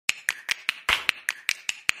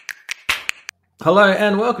Hello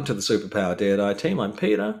and welcome to the Superpower D&I team. I'm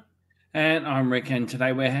Peter. And I'm Rick, and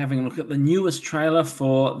today we're having a look at the newest trailer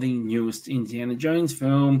for the newest Indiana Jones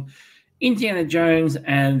film, Indiana Jones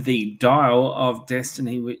and the Dial of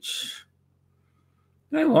Destiny, which,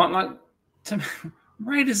 you know what, like,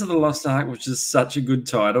 Raiders of the Lost Ark, which is such a good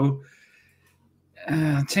title.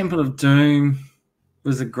 Temple of Doom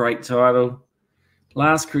was a great title.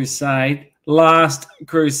 Last Crusade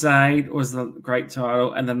was the great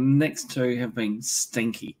title, and the next two have been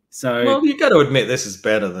stinky. So, well, you got to admit this is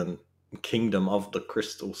better than Kingdom of the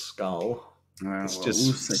Crystal Skull. It's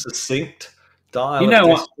just succinct. Dial of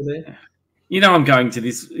Destiny. You know, I'm going into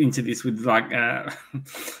this with like,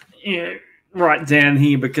 right down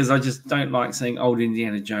here because I just don't like seeing old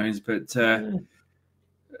Indiana Jones, but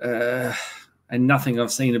and nothing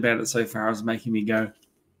I've seen about it so far is making me go.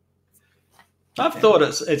 I've thought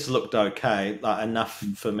it's looked okay, like enough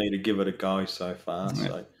for me to give it a go so far. Yeah.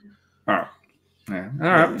 So, all right. Yeah. All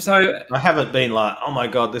right. So I haven't been like, oh my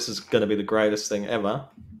god, this is going to be the greatest thing ever.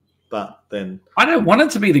 But then I don't want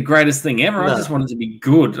it to be the greatest thing ever. No. I just want it to be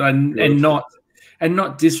good and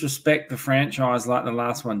not disrespect the franchise like the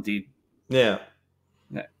last one did. Yeah.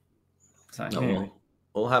 Yeah. So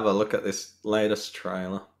we'll have a look at this latest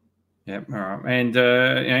trailer. Yep. All right.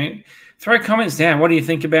 And throw comments down. What do you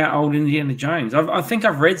think about old Indiana Jones? I think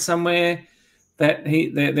I've read somewhere that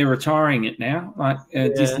they're retiring it now. Like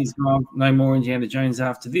Disney's gone, no more Indiana Jones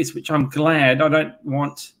after this, which I'm glad. I don't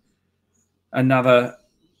want another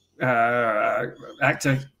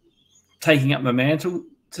actor taking up the mantle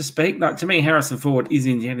to speak. Like, to me, Harrison Ford is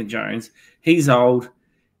Indiana Jones. He's old.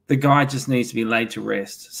 The guy just needs to be laid to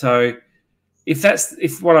rest. So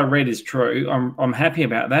if what I read is true, I'm happy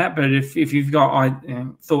about that. But if you've got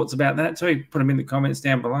thoughts about that too, put them in the comments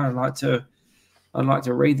down below. I'd like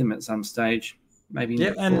to read them at some stage. Maybe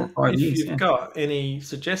in 4 or 5 years. If you've got any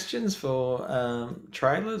suggestions for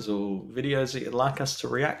trailers or videos that you'd like us to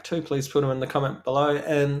react to, please put them in the comment below,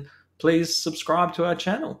 and please subscribe to our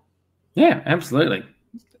channel. Yeah, absolutely.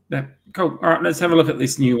 Cool. All right, let's have a look at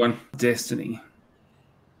this new one, Destiny.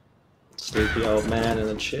 Sleepy old man in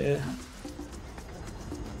a chair.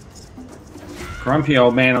 Grumpy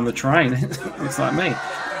old man on the train. Looks like me.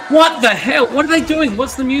 What the hell? What are they doing?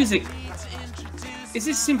 What's the music? Is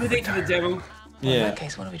this Sympathy for the Devil? Well, in that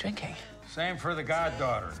case, what are we drinking? Same for the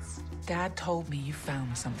goddaughter. Dad told me you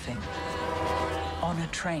found something on a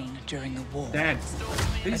train during the war. Dad,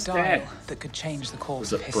 who's a dial Dad? that could change the course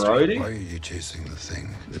Was of it history. Brody? Why are you chasing the thing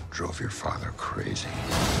that drove your father crazy?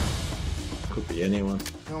 Could be anyone.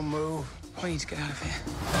 Don't move. We need to get out of here.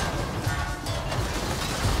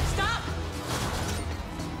 Stop!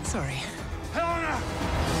 Sorry. Helena!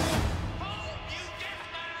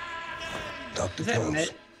 Dr. that Close. Ned?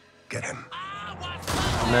 Get him.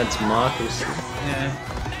 Mads Mikkelsen. Yeah.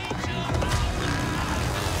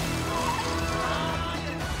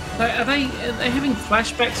 So are they having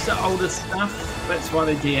flashbacks to older stuff? That's why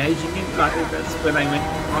they're de-aging him? Like, that's where they went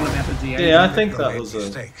on about the de-aging? Yeah, I think that was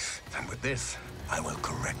mistakes. And with this, I will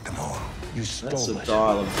correct them all. You stole that's a it.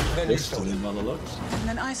 dial of Then you stole Destiny it. by the looks. And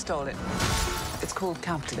then I stole it. It's called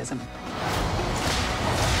capitalism.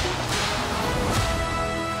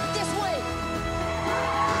 This way!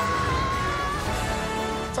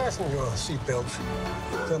 Fasten your seatbelts.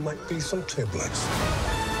 There might be some turbulence.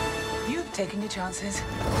 You've taken your chances.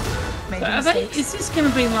 Made Are mistakes. is this going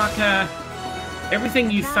to be like everything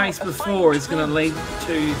you faced before is going to lead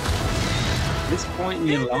to this point in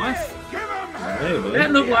your life? Maybe.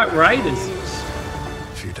 That looked like Raiders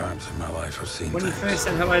A few times in my life I've seen when you things. first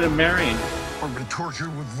said hello to Marion. I've been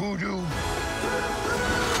tortured with voodoo.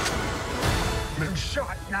 Been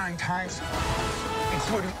shot 9 times,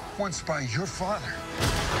 including once by your father.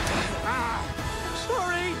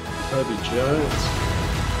 Sorry! Toby Jones.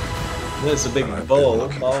 There's a big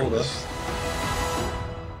boulder.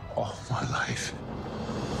 All my life.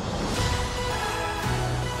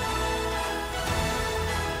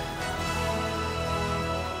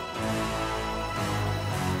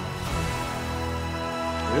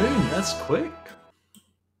 Ooh, that's quick.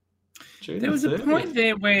 There was a point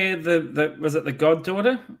there where the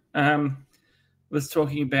goddaughter was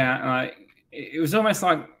talking about, like, it was almost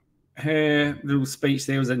like her little speech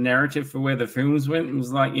there was a narrative for where the films went. It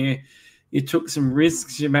was like, you took some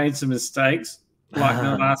risks, you made some mistakes, like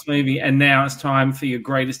the last movie, and now it's time for your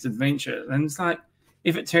greatest adventure. And it's like,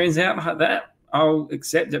 if it turns out like that, I'll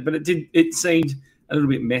accept it. But it seemed a little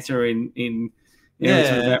bit meta in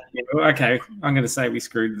okay, I'm going to say we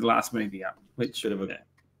screwed the last movie up, which Bit of a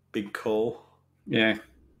big call. Yeah.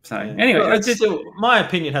 So Yeah. anyway, Well, my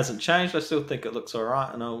opinion hasn't changed. I still think it looks all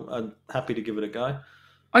right, and I'm happy to give it a go.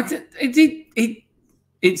 It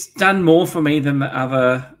it's done more for me than the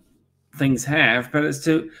other things have, but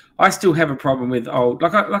I still have a problem with old.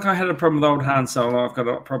 Like I had a problem with old Han Solo. I've got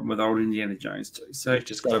a problem with old Indiana Jones too. So you've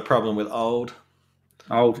just got a problem with old,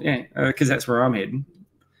 yeah, because that's where I'm heading.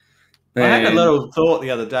 I had a little thought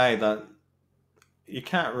the other day that you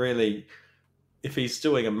can't really, if he's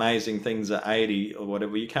doing amazing things at 80 or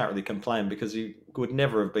whatever, you can't really complain because he would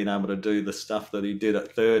never have been able to do the stuff that he did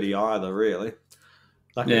at 30 either, really.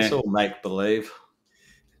 Like, it's all make-believe.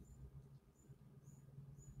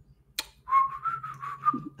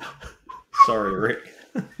 Sorry, Rick.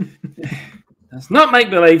 That's not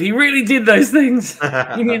make-believe. He really did those things.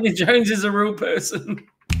 Indiana Jones is a real person.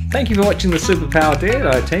 Thank you for watching the Superpower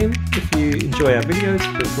D&O team. If you enjoy our videos,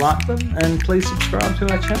 please like them and please subscribe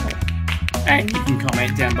to our channel. And you can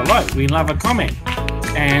comment down below. We love a comment.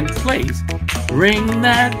 And please ring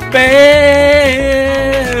that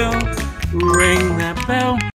bell. Ring that bell.